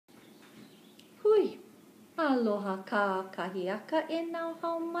Aloha ka kahiaka e nau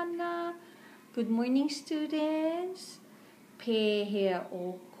haumana. Good morning, students. Pehea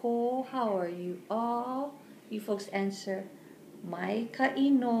o ko. How are you all? You folks answer mai ka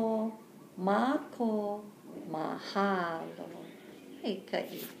ino, mako, mahalo. Hey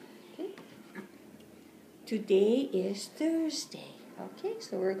kai. Okay. Today is Thursday. Okay,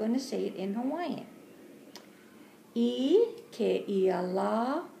 so we're going to say it in Hawaiian. I ke ia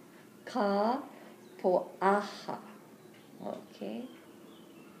la ka po'aha. Okay.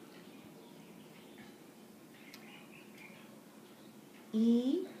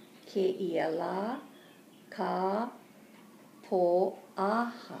 I ke ia la ka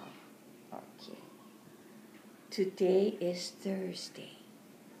po'aha. Okay. Today is Thursday.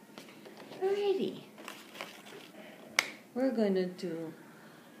 Alrighty. We're going to do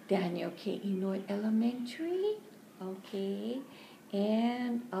Daniel K. Inouye Elementary. Okay.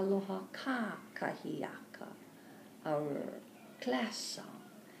 And Aloha ka kahiaka, our class song.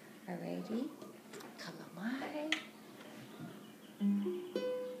 Alrighty? Kalamai.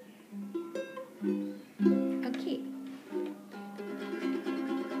 Okay.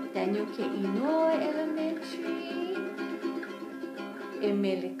 Daniel K. Inouye Elementary.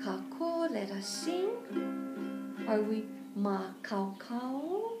 Emele kako, let us sing. Are we ma kau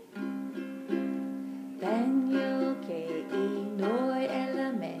kau? Daniel K. Inouye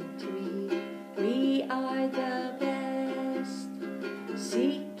Elementary, we are the best.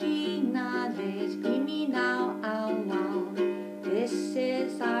 Seeking knowledge, imi now, ow, wow. This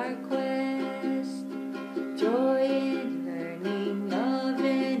is our quest. Joy in learning, love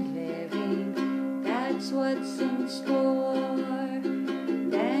in living, that's what's in store.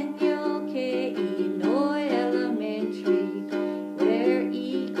 Daniel K. Inouye Elementary, where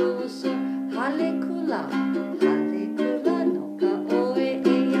eagles soar. Halekula, halekula no ka oe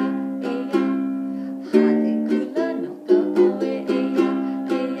eya, eya. Halekula no ka oe eya,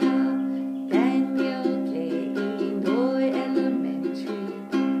 eya. Daniel K. Inouye Elementary,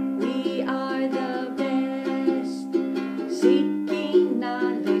 we are the best. Seeking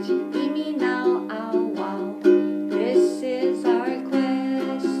knowledge, imi now, ow, wow. This is our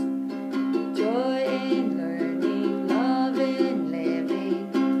quest. Joy in learning, love in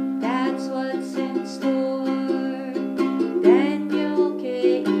living, that's what's in store. Daniel K.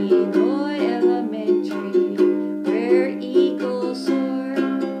 Inouye Elementary, where eagles soar.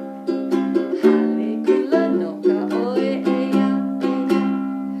 Halekula no ka oe eya, eya.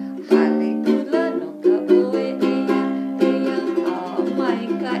 Halekula no ka oe eya, eya. Oh, mai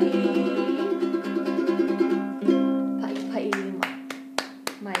kai. Pai pai lima.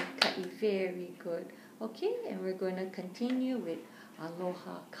 Mai kai, very good. Okay, and we're going to continue with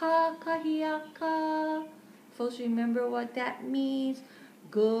Aloha ka kahiaka. Folks, remember what that means?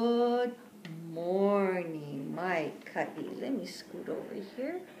 Good morning, mai kai. Let me scoot over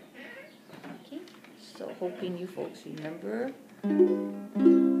here. Okay, so hoping you folks remember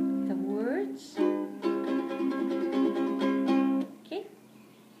the words. Okay.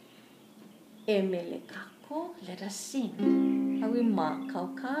 Emele kako, let us sing. Are we ma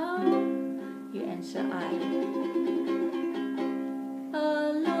kau kau? You answer I.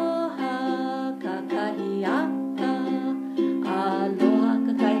 Aloha kakahiaka, aloha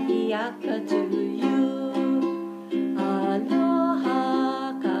kakahiaka to you.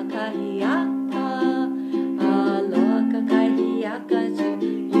 Aloha kakahiaka, aloha kakahiaka to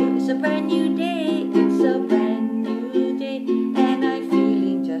you. It's a brand new day, it's a brand new day, and I'm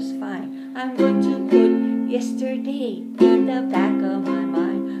feeling just fine. I'm going to put yesterday in the back of my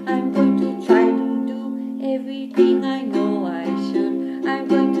mind. I'm going to try to do everything I know I should. I'm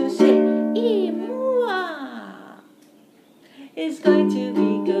going to say, Imua! It's going to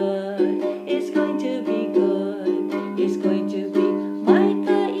be good. It's going to be good. It's going to be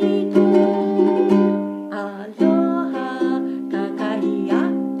Maika Iko. Aloha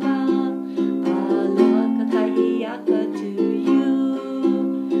kakahiaka. Aloha kakahiaka to you.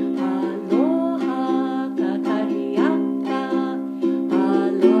 Aloha kakahiaka.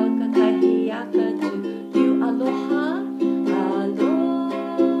 Aloha kakahiaka to you. Aloha.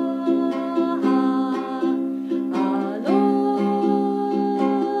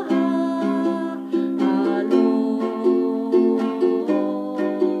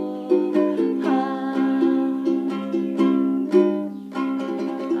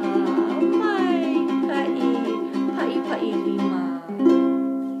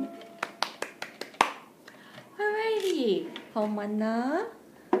 Alrighty, Homana,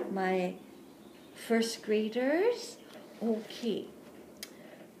 my first graders. Okay,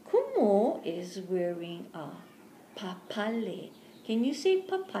 Kumu is wearing a papale. Can you say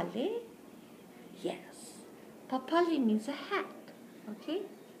papale? Yes. Papali means a hat. Okay?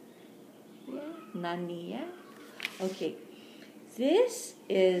 Yeah. Nani, yeah? Okay. This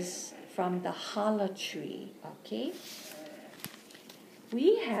is from the hala tree. Okay?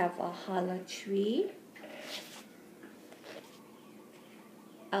 We have a hala tree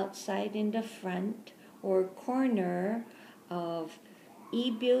outside in the front or corner of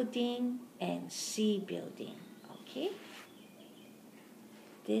E building and C building. Okay?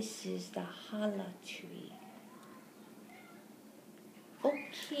 This is the hala tree.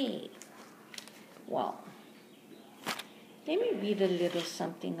 Okay. Well, let me read a little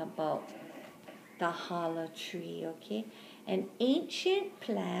something about the hala tree, okay? An ancient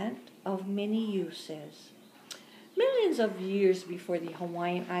plant of many uses. Millions of years before the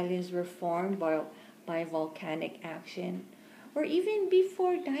Hawaiian Islands were formed by volcanic action, or even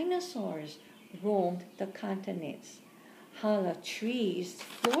before dinosaurs roamed the continents, hala trees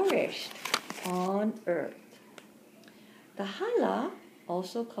flourished on Earth. The hala,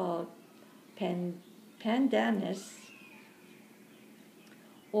 also called pandanus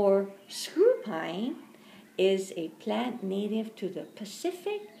or screw pine, is a plant native to the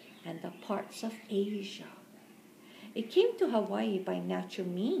Pacific and the parts of Asia. It came to Hawaii by natural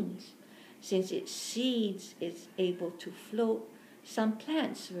means. Since its seeds is able to float, some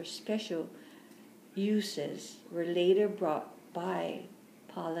plants for special uses were later brought by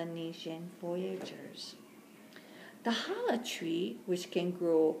Polynesian voyagers. The hala tree, which can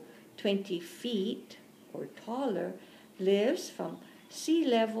grow 20 feet or taller, lives from sea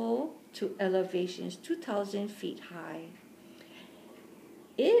level to elevations 2,000 feet high.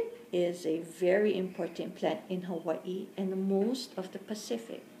 It is a very important plant in Hawaii and most of the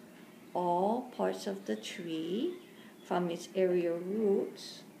Pacific. All parts of the tree, from its aerial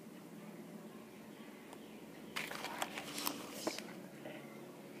roots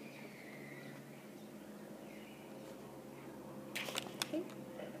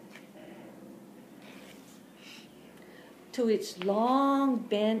to its long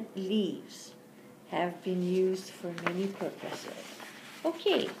bent leaves, have been used for many purposes.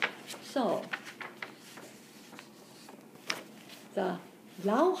 Okay, so the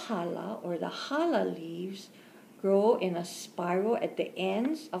lauhala or the hala leaves grow in a spiral at the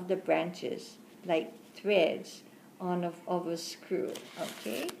ends of the branches, like threads of a screw.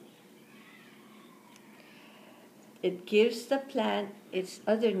 Okay? It gives the plant its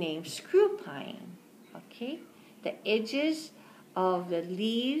other name, screw pine. Okay? The edges of the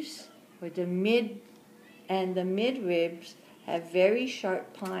leaves or the midribs have very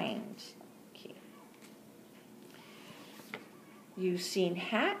sharp pines. Okay. You've seen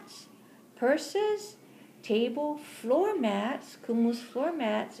hats, purses, table, floor mats. Kumu's floor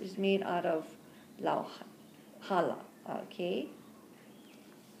mats is made out of hala. Okay.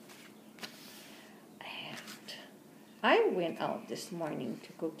 And I went out this morning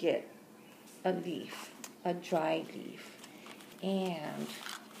to go get a leaf, a dry leaf, and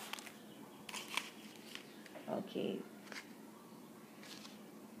okay,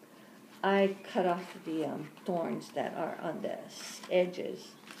 I cut off the thorns that are on the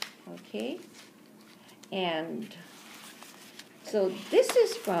edges, okay, and so this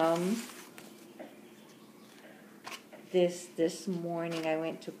is from this morning. I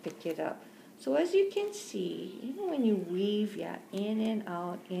went to pick it up. So as you can see, you know when you weave, yeah, in and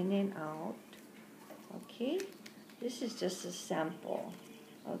out, okay? This is just a sample,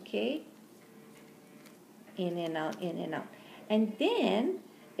 okay? In and out. And then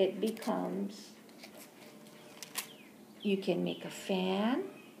it becomes, you can make a fan,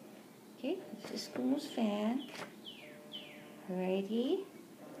 okay? This is Kumu's fan, alrighty?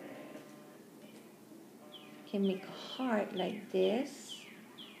 You can make a heart like this.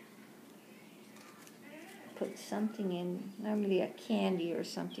 Put something in, normally a candy or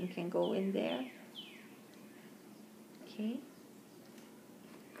something can go in there. Okay.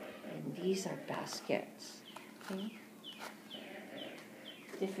 And these are baskets. Okay.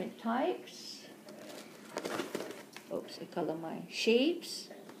 Different types. Oops, I color my shapes.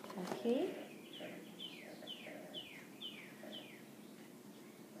 Okay.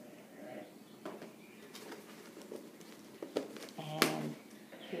 And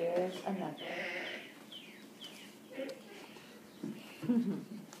here's another.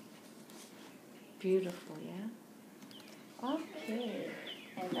 Beautiful, yeah? Okay.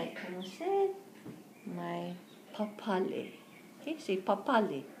 And like Kumu said, my papale. Okay, say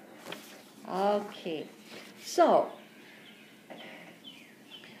papale. Okay. So,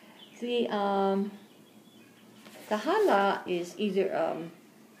 the hala is either a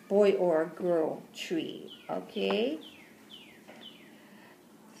boy or a girl tree. Okay?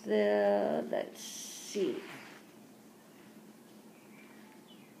 Let's see.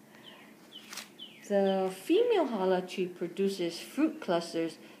 The female hala tree produces fruit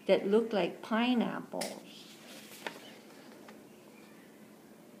clusters that look like pineapples.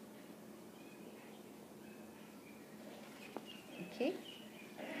 Okay.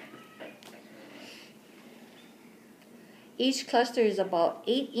 Each cluster is about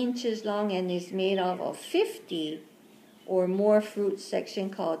 8 inches long and is made up of 50 or more fruit section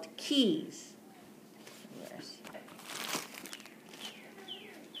called keys. Yes.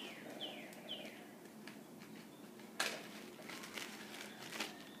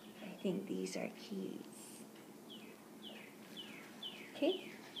 I think these are keys.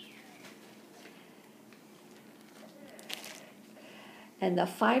 Okay. And the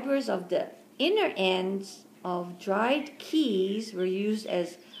fibers of the inner ends of dried keys were used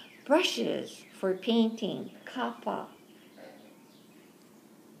as brushes for painting, kapa.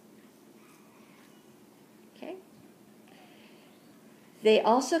 Okay. They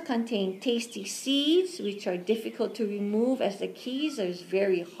also contain tasty seeds, which are difficult to remove as the keys are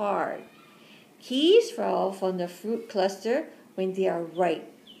very hard. Keys fall from the fruit cluster when they are ripe.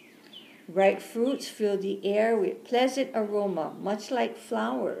 Ripe fruits fill the air with pleasant aroma, much like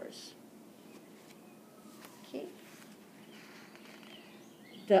flowers. Okay.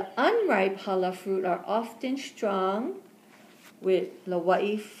 The unripe hala fruit are often strung with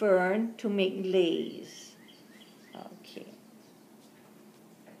lawai fern to make leis. Okay.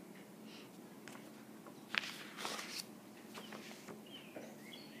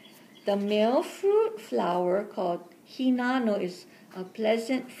 The male fruit flower called hinano is a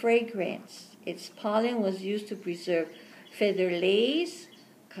pleasant fragrance. Its pollen was used to preserve feather lace,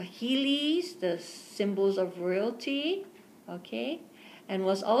 kahilis, the symbols of royalty, okay, and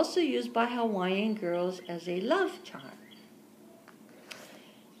was also used by Hawaiian girls as a love charm.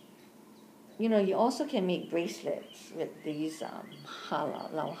 You know, you also can make bracelets with these hala,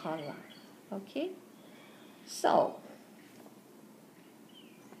 lauhala, okay? So,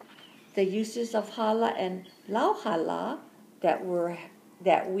 the uses of hala and lauhala that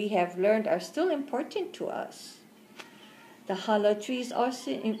we have learned are still important to us. The hala tree is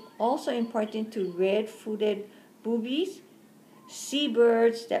also important to red-footed boobies,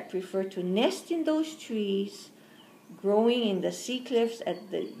 seabirds that prefer to nest in those trees, growing in the sea cliffs at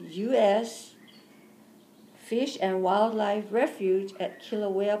the U.S. Fish and Wildlife Refuge at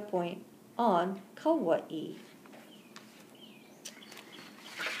Kilauea Point on Kauai.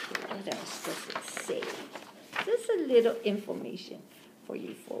 What else does it say? Just a little information for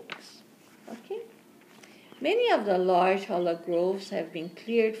you folks. Okay? Many of the large hala groves have been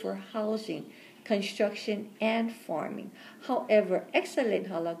cleared for housing, construction, and farming. However, excellent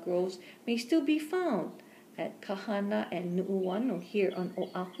hala groves may still be found at Kahana and Nu'uanu here on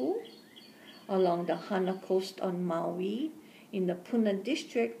Oahu, along the Hana coast on Maui, in the Puna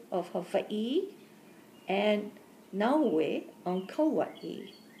district of Hawaii, and Naue on Kauai.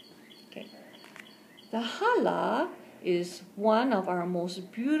 Okay. The hala is one of our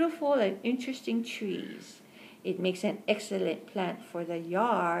most beautiful and interesting trees. It makes an excellent plant for the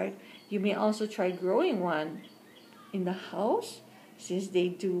yard. You may also try growing one in the house since they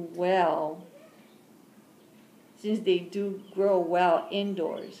do grow well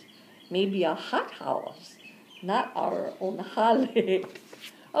indoors. Maybe a hot house, not our own hale.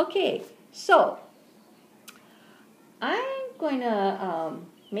 Okay, so I'm going to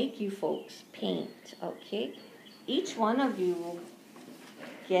make you folks paint, okay? Each one of you will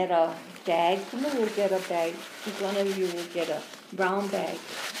get a bag. Kumu will get a bag. Each one of you will get a brown bag.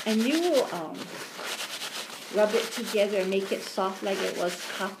 And you will rub it together and make it soft like it was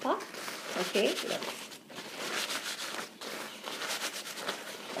kapa. Okay?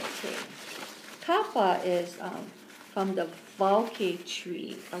 Okay. Kapa is from the vauke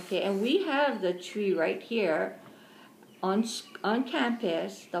tree. Okay? And we have the tree right here on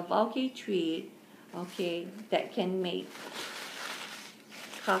campus, the vauke tree, okay, that can make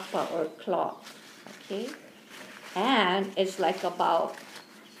kapa or cloth, okay? And it's like about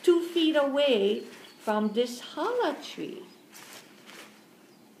 2 feet away from this hala tree,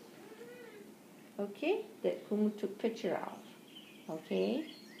 okay, that Kumu took picture of, okay?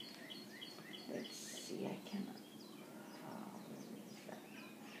 Let's see, I cannot.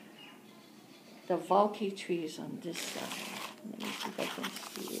 The vauke tree is on this side. Let me see if I can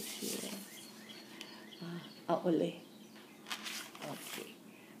see it here. Aole. Okay.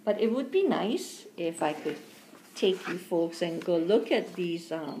 But it would be nice if I could take you folks and go look at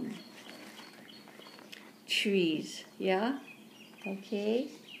these trees. Yeah? Okay.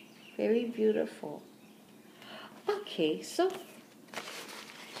 Very beautiful. Okay, so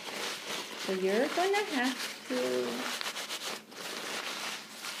you're going to have to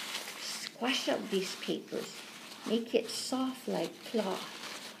wash up these papers. Make it soft like cloth.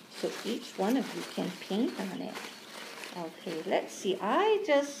 So each one of you can paint on it. Okay, let's see.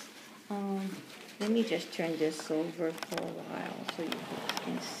 Let me just turn this over for a while so you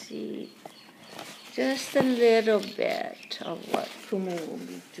can see just a little bit of what Kumu will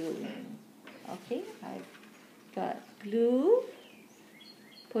be doing. Okay, I've got blue,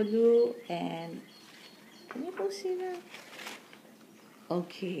 blue, and can you both see that?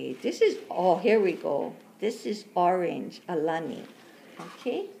 Okay, this is, oh, here we go. This is orange, alani.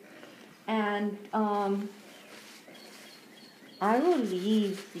 Okay, and I will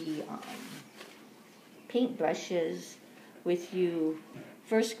leave the paint brushes with you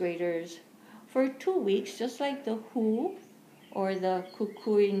first graders for 2 weeks, just like the Who or the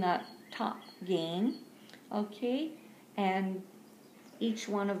Kukui Nut Top game. Okay, and each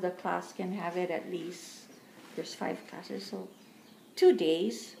one of the class can have it at least, there's 5 classes, so 2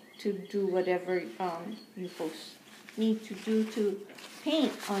 days to do whatever you folks need to do to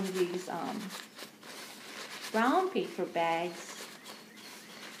paint on these brown paper bags.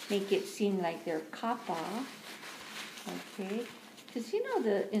 Make it seem like they're kapa, okay? Because you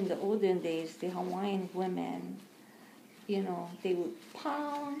know, in the olden days, the Hawaiian women, you know, they would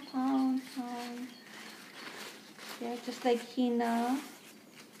pound. Yeah, just like Hina.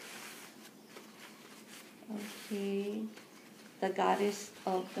 Okay, the goddess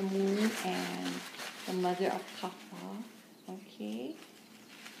of the moon and the mother of kapa. Okay.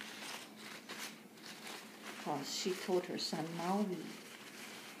 Because she told her son Maui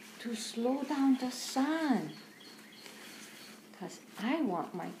to slow down the sun. Because I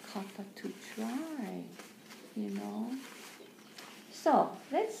want my kapa to dry, you know. So,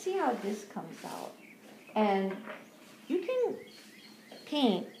 let's see how this comes out. And you can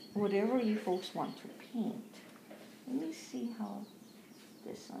paint whatever you folks want to paint. Let me see how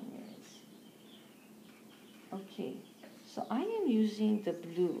this one is. Okay, so I am using the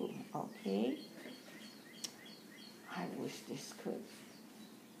blue, okay? I wish this could.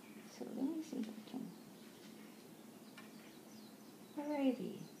 So let me see if I can.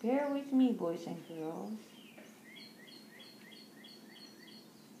 Alrighty, bear with me, boys and girls.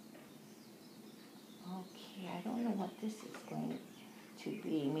 Okay, I don't know what this is going to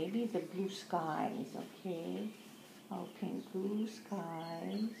be. Maybe the blue skies, okay? I'll paint blue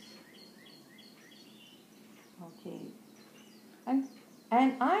skies. Okay.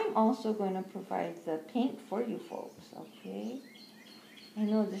 And I'm also going to provide the paint for you folks, okay? I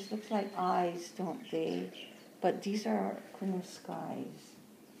know this looks like eyes, don't they? But these are Kumu skies,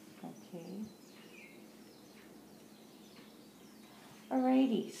 okay?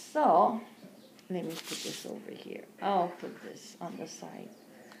 Alrighty, so let me put this over here. I'll put this on the side.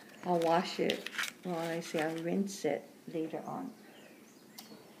 I'll wash it, well, I'll rinse it later on.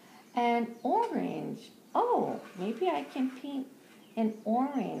 And orange, oh, maybe I can paint an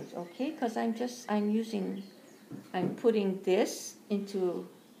orange, okay? Because I'm putting this into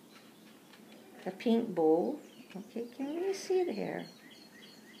the paint bowl. Okay, can you see there?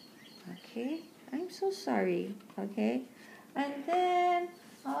 Okay, I'm so sorry, okay? And then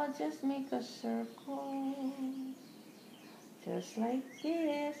I'll just make a circle, just like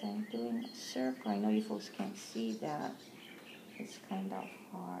this. I'm doing a circle. I know you folks can't see that. It's kind of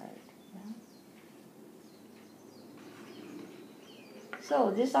hard, yeah?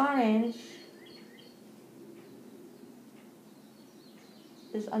 So this orange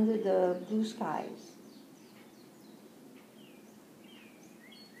is under the blue skies.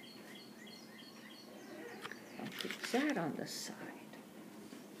 I'll put that on the side.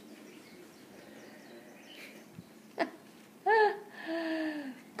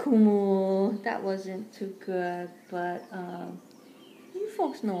 Kumu, that wasn't too good, but you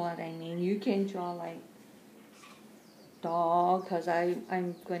folks know what I mean. You can draw like dog, because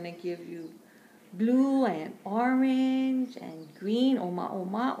I'm going to give you blue and orange and green,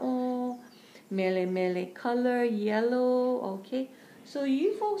 oma'o, mele color, yellow, okay? So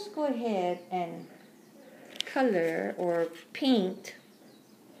you folks go ahead and color or paint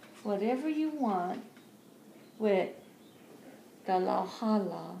whatever you want with the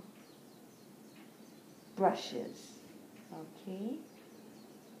lauhala brushes, okay?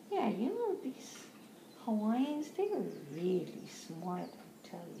 Yeah, you know these Hawaiians, they were really smart, I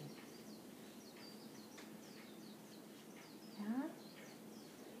tell you. Yeah?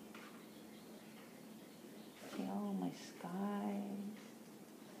 Okay, oh, my skies.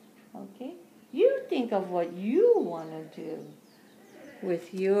 Okay? You think of what you want to do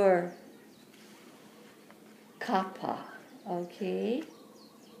with your kapa, okay?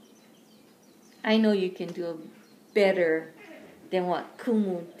 I know you can do better than what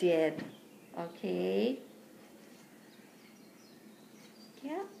Kumu did okay?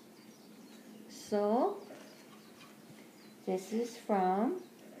 Yeah. So, this is from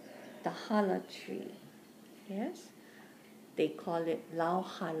the hala tree. Yes. They call it lau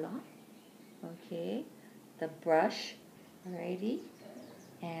hala. Okay. The brush. Alrighty.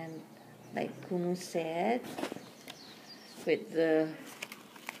 And like Kumu said, with the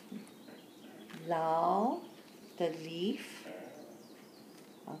lau, the leaf.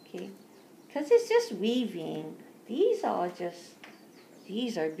 Okay. Because it's just weaving. These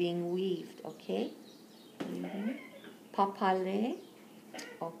are being weaved, okay? Papale,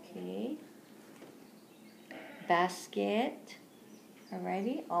 okay. Basket,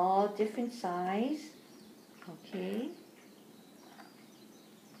 alrighty, all different size, okay.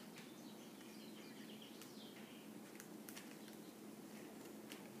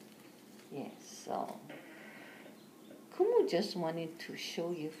 Yes, so Kumu just wanted to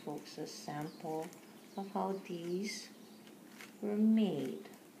show you folks a sample of how these were made,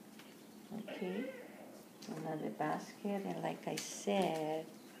 okay. Another basket, and like I said,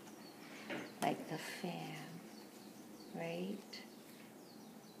 like the fan, right?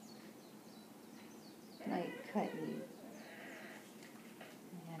 Like cutting.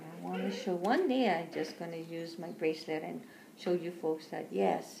 And I want to show, one day I'm just going to use my bracelet and show you folks that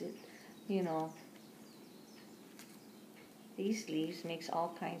yes, you know, these leaves makes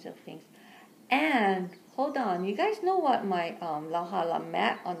all kinds of things. And hold on, you guys know what my lahala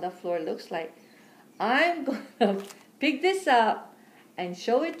mat on the floor looks like? I'm going to pick this up and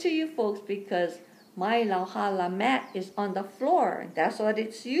show it to you folks because my lahala mat is on the floor. That's what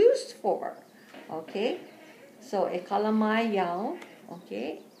it's used for. Okay? So, e kalamai yao.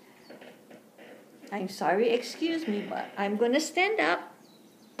 Okay? I'm sorry, excuse me, but I'm going to stand up.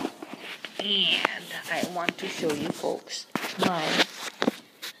 And I want to show you folks my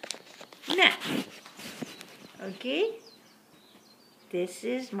mat. Okay? This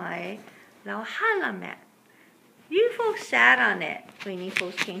is my lauhala mat. You folks sat on it when you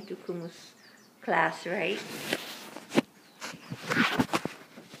folks came to Kumu's class, right?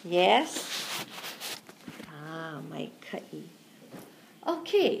 Yes? Ah, my ka'i.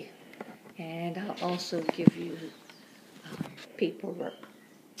 Okay. And I'll also give you paperwork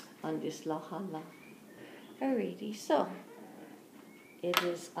on this lauhala. Alrighty, so it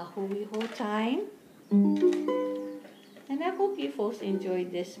is ahuiho time. And I hope you folks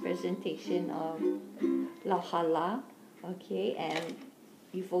enjoyed this presentation of lauhala. Okay, and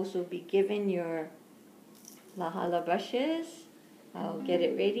you folks will be given your lauhala brushes. I'll get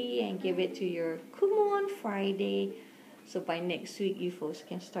it ready and give it to your Kumu on Friday. So by next week, you folks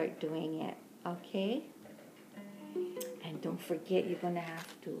can start doing it. Okay? And don't forget, you're going to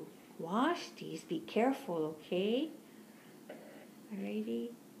have to wash these. Be careful, okay? Alrighty?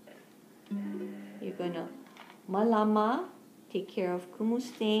 You're going to malama, take care of Kumu's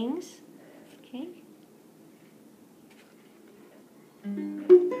things. Okay?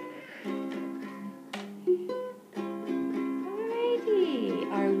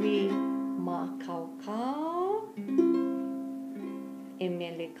 Alrighty. Are we makaukau?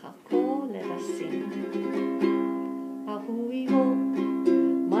 Emele kako, let us sing. Ahui ho,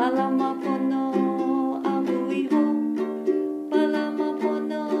 malama pono, ahui ho, malama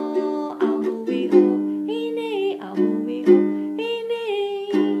pono, ahui ho, ine, ahui ho, ine,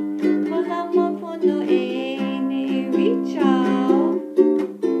 malama pono, ine, reach out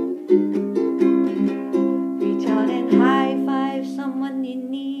and high five someone in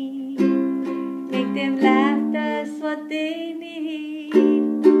need, make them laugh, that's what they need,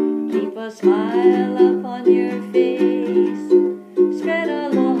 keep a smile upon your face, spread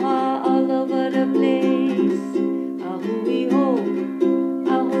aloha all over the place. Ahui ho,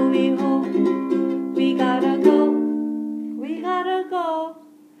 we gotta go,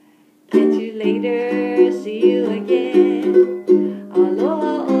 catch you later, see you again.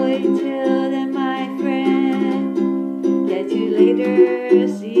 Aloha oi till then my friend, catch you later,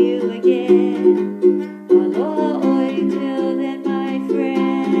 see you again. Aloha oi till then my friend.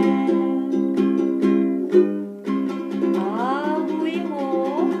 Ahui ho,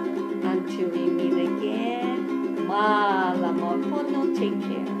 until we meet again. Malama pono, take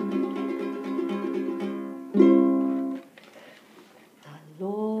care.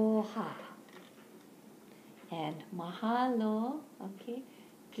 Aloha and mahalo. Okay,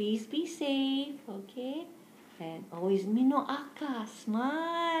 please be safe. Okay, and always mino aka,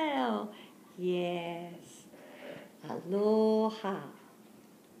 smile. Yes. Aloha.